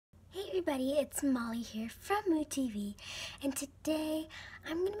everybody, it's Molly here from MooTv, and today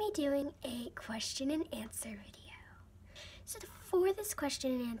I'm going to be doing a question and answer video. So for this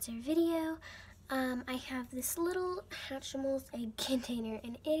question and answer video, I have this little Hatchimals egg container,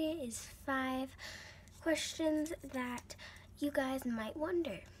 and it is 5 questions that you guys might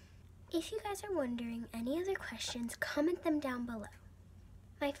wonder. If you guys are wondering any other questions, comment them down below.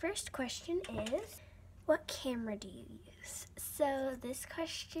 My first question is, what camera do you use? So this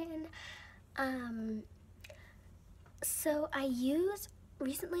question,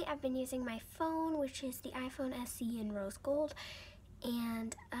 recently I've been using my phone, which is the iPhone SE in rose gold,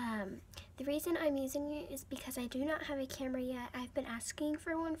 and the reason I'm using it is because I do not have a camera yet. I've been asking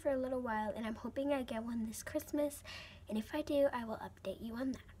for one for a little while, and I'm hoping I get one this Christmas, and if I do, I will update you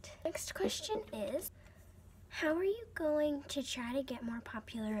on that. Next question is, how are you going to try to get more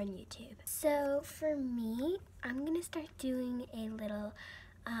popular on YouTube? So for me, I'm gonna start doing a little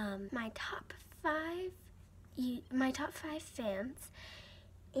my top 5 fans,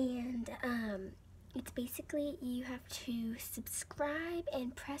 and it's basically you have to subscribe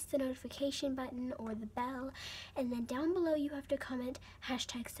and press the notification button or the bell, and then down below you have to comment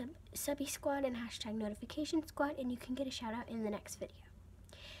hashtag subby squad and hashtag notification squad, and you can get a shout out in the next video.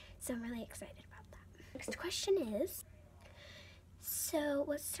 So I'm really excited about that. Next question is, so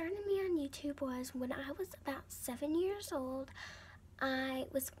what started me on YouTube was when I was about 7 years old. I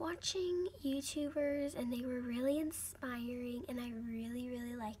was watching YouTubers and they were really inspiring, and I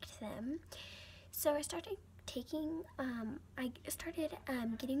really liked them. So I started getting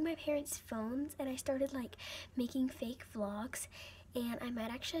my parents' phones, and I started like making fake vlogs, and I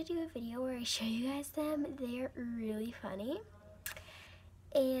might actually do a video where I show you guys them. They're really funny.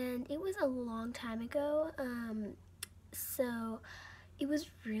 And it was a long time ago, so it was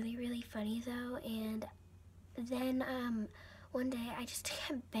really funny though. And then one day I just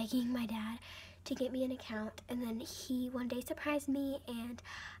kept begging my dad to get me an account, and then he one day surprised me, and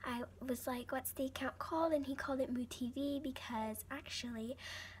I was like, what's the account called? And he called it MooTv, because actually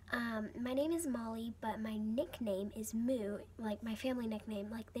my name is Molly, but my nickname is Moo, like my family nickname.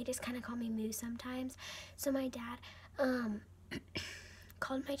 Like they just kind of call me Moo sometimes. So my dad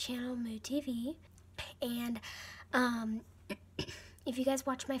called my channel MooTv, and if you guys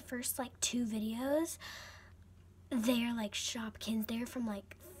watch my first like 2 videos, they're like Shopkins. They're from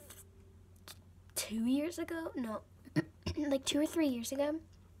like 2 years ago, no, like 2 or 3 years ago,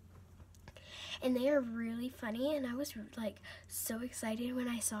 and they are really funny, and I was like so excited when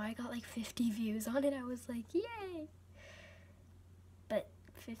I saw I got like 50 views on it. I was like, yay! But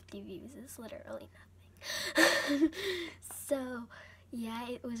 50 views is literally nothing. So yeah,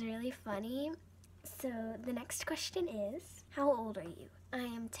 it was really funny. So the next question is, how old are you? I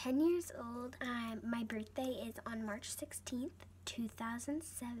am 10 years old. My birthday is on March 16th,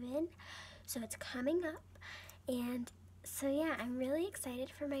 2007. So it's coming up. And so yeah, I'm really excited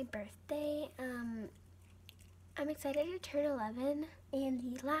for my birthday. I'm excited to turn 11.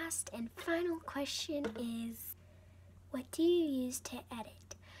 And the last and final question is, what do you use to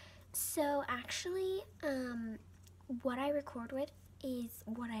edit? So actually, what I record with is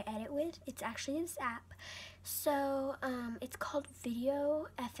what I edit with. It's actually this app. So it's called Video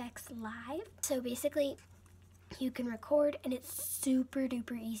FX Live. So basically you can record, and it's super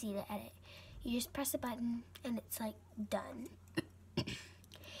duper easy to edit. You just press a button and it's like done.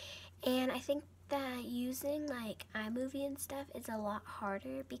 And I think that using like iMovie and stuff is a lot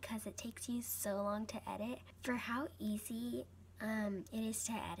harder because it takes you so long to edit. For how easy it is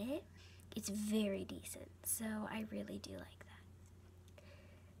to edit, it's very decent. So I really do like that.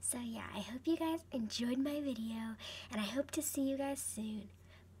 So yeah, I hope you guys enjoyed my video, and I hope to see you guys soon.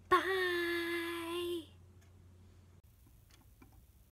 Bye!